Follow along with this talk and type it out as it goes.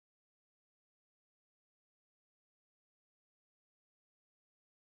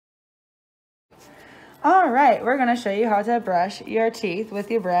All right, we're gonna show you how to brush your teeth with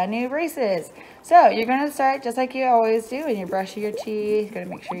your brand new braces. So you're gonna start just like you always do when you're brushing your teeth. You're gonna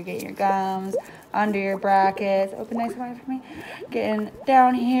make sure you get your gums under your brackets. Open nice wide for me. Getting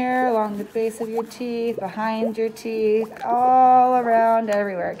down here along the base of your teeth, behind your teeth, all around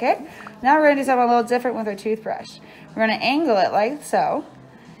everywhere, okay? Now we're gonna do something a little different with our toothbrush. We're gonna angle it like so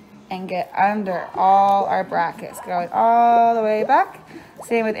and get under all our brackets, going all the way back.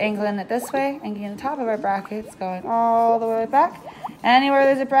 Same with angling it this way and getting the top of our brackets, going all the way back. Anywhere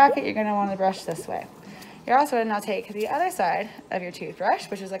there's a bracket, you're gonna wanna brush this way. You're also gonna now take the other side of your toothbrush,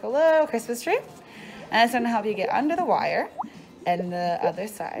 which is like a little Christmas tree, and it's gonna help you get under the wire and the other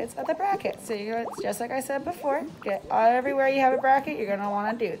sides of the bracket. So you're gonna, just like I said before, get everywhere you have a bracket, you're gonna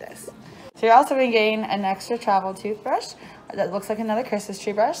wanna do this. So you're also gonna gain an extra travel toothbrush that looks like another Christmas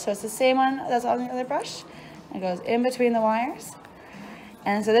tree brush. So it's the same one that's on the other brush. It goes in between the wires.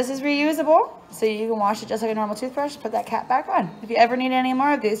 And so this is reusable, so you can wash it just like a normal toothbrush, put that cap back on. If you ever need any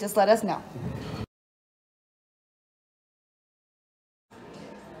more of these, just let us know.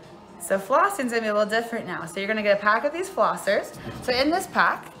 So flossing's gonna be a little different now. So you're gonna get a pack of these flossers. So in this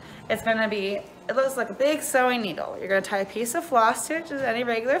pack, it's gonna be, it looks like a big sewing needle. You're gonna tie a piece of floss to it, just any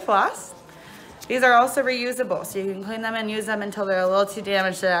regular floss. These are also reusable, so you can clean them and use them until they're a little too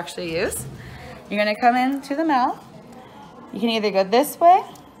damaged to actually use. You're gonna come into the mouth. You can either go this way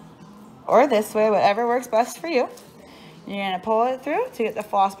or this way, whatever works best for you. You're gonna pull it through to get the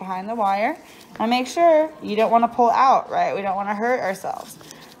floss behind the wire. Now make sure you don't wanna pull out, right? We don't wanna hurt ourselves.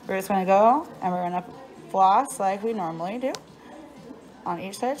 We're just gonna go and we're gonna floss like we normally do on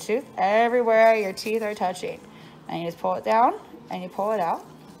each side of the tooth, everywhere your teeth are touching. And you just pull it down and you pull it out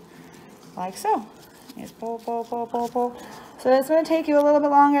like so. You just pull, pull, pull, pull, pull. So it's gonna take you a little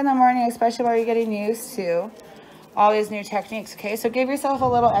bit longer in the morning, especially while you're getting used to all these new techniques, okay? So give yourself a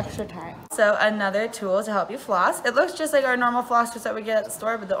little extra time. So another tool to help you floss. It looks just like our normal flossers that we get at the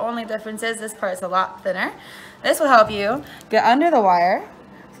store, but the only difference is this part's a lot thinner. This will help you get under the wire.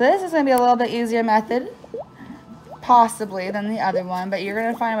 So this is gonna be a little bit easier method, possibly, than the other one, but you're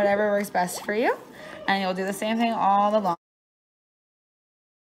gonna find whatever works best for you, and you'll do the same thing all along.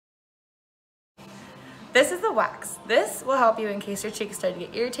 This is the wax. This will help you in case your cheeks start to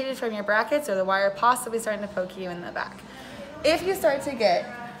get irritated from your brackets or the wire possibly starting to poke you in the back. If you start to get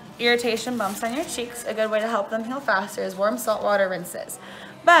irritation bumps on your cheeks, a good way to help them heal faster is warm salt water rinses.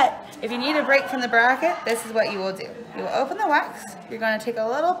 But if you need a break from the bracket, this is what you will do. You will open the wax. You're going to take a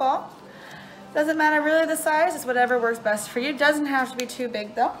little ball. Doesn't matter really the size, it's whatever works best for you. Doesn't have to be too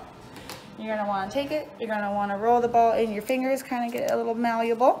big though. You're going to want to take it. You're going to want to roll the ball in your fingers, kind of get a little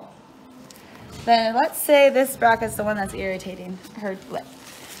malleable. Then let's say this bracket's the one that's irritating her lip.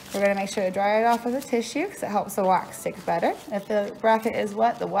 We're gonna make sure to dry it off with a tissue because it helps the wax stick better. If the bracket is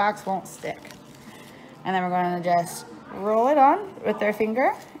wet, the wax won't stick. And then we're gonna just roll it on with our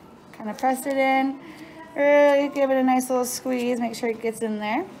finger, kind of press it in, really give it a nice little squeeze, make sure it gets in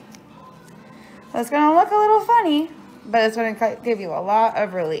there. So it's gonna look a little funny, but it's gonna give you a lot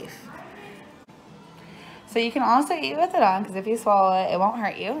of relief. So you can also eat with it on, because if you swallow it, it won't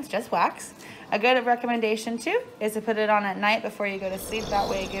hurt you. It's just wax. A good recommendation too is to put it on at night before you go to sleep. That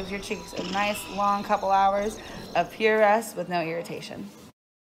way it gives your cheeks a nice long couple hours of pure rest with no irritation.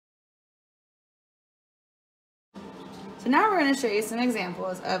 So now we're going to show you some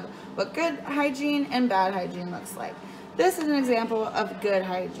examples of what good hygiene and bad hygiene looks like. This is an example of good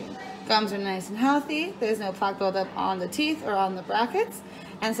hygiene. Gums are nice and healthy. There's no plaque buildup on the teeth or on the brackets.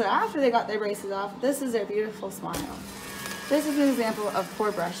 And so after they got their braces off, this is their beautiful smile. This is an example of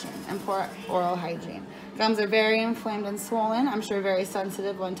poor brushing and poor oral hygiene. Gums are very inflamed and swollen. I'm sure very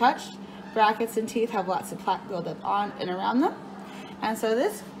sensitive when touched. Brackets and teeth have lots of plaque buildup on and around them. And so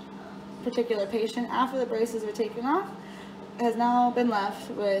this particular patient, after the braces are taken off, has now been left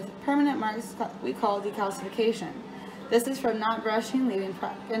with permanent marks we call decalcification. This is from not brushing, leaving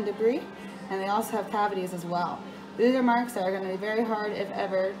plaque and debris, and they also have cavities as well. These are marks that are going to be very hard, if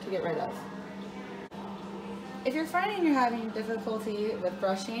ever, to get rid of. If you're finding you're having difficulty with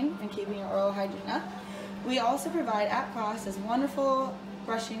brushing and keeping your oral hygiene up, we also provide at cost this wonderful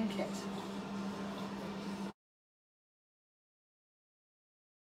brushing kit.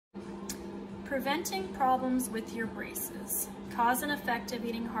 Preventing problems with your braces. Cause and effect of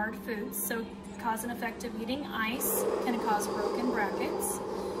eating hard foods. So cause and effect of eating ice can cause broken brackets.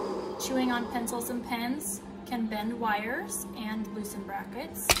 Chewing on pencils and pens can bend wires and loosen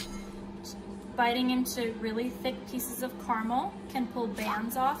brackets. Biting into really thick pieces of caramel can pull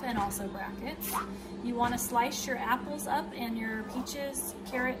bands off and also brackets. You want to slice your apples up and your peaches,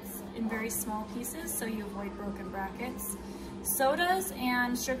 carrots in very small pieces so you avoid broken brackets. Sodas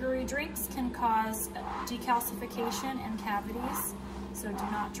and sugary drinks can cause decalcification and cavities, so do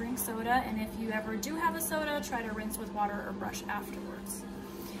not drink soda. And if you ever do have a soda, try to rinse with water or brush afterwards.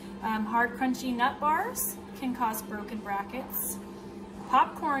 Hard crunchy nut bars can cause broken brackets.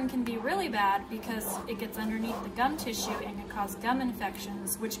 Popcorn can be really bad because it gets underneath the gum tissue and can cause gum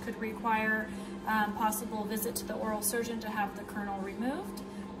infections, which could require possible visit to the oral surgeon to have the kernel removed,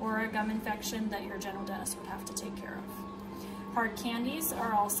 or a gum infection that your general dentist would have to take care of. Hard candies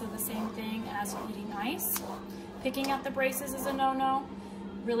are also the same thing as eating ice. Picking at the braces is a no-no.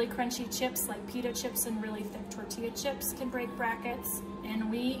 Really crunchy chips like pita chips and really thick tortilla chips can break brackets. And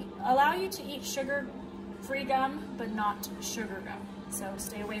we allow you to eat sugar-free gum, but not sugar gum. So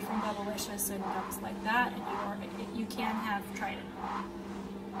stay away from Bubblicious and gums like that, and you can have tried it.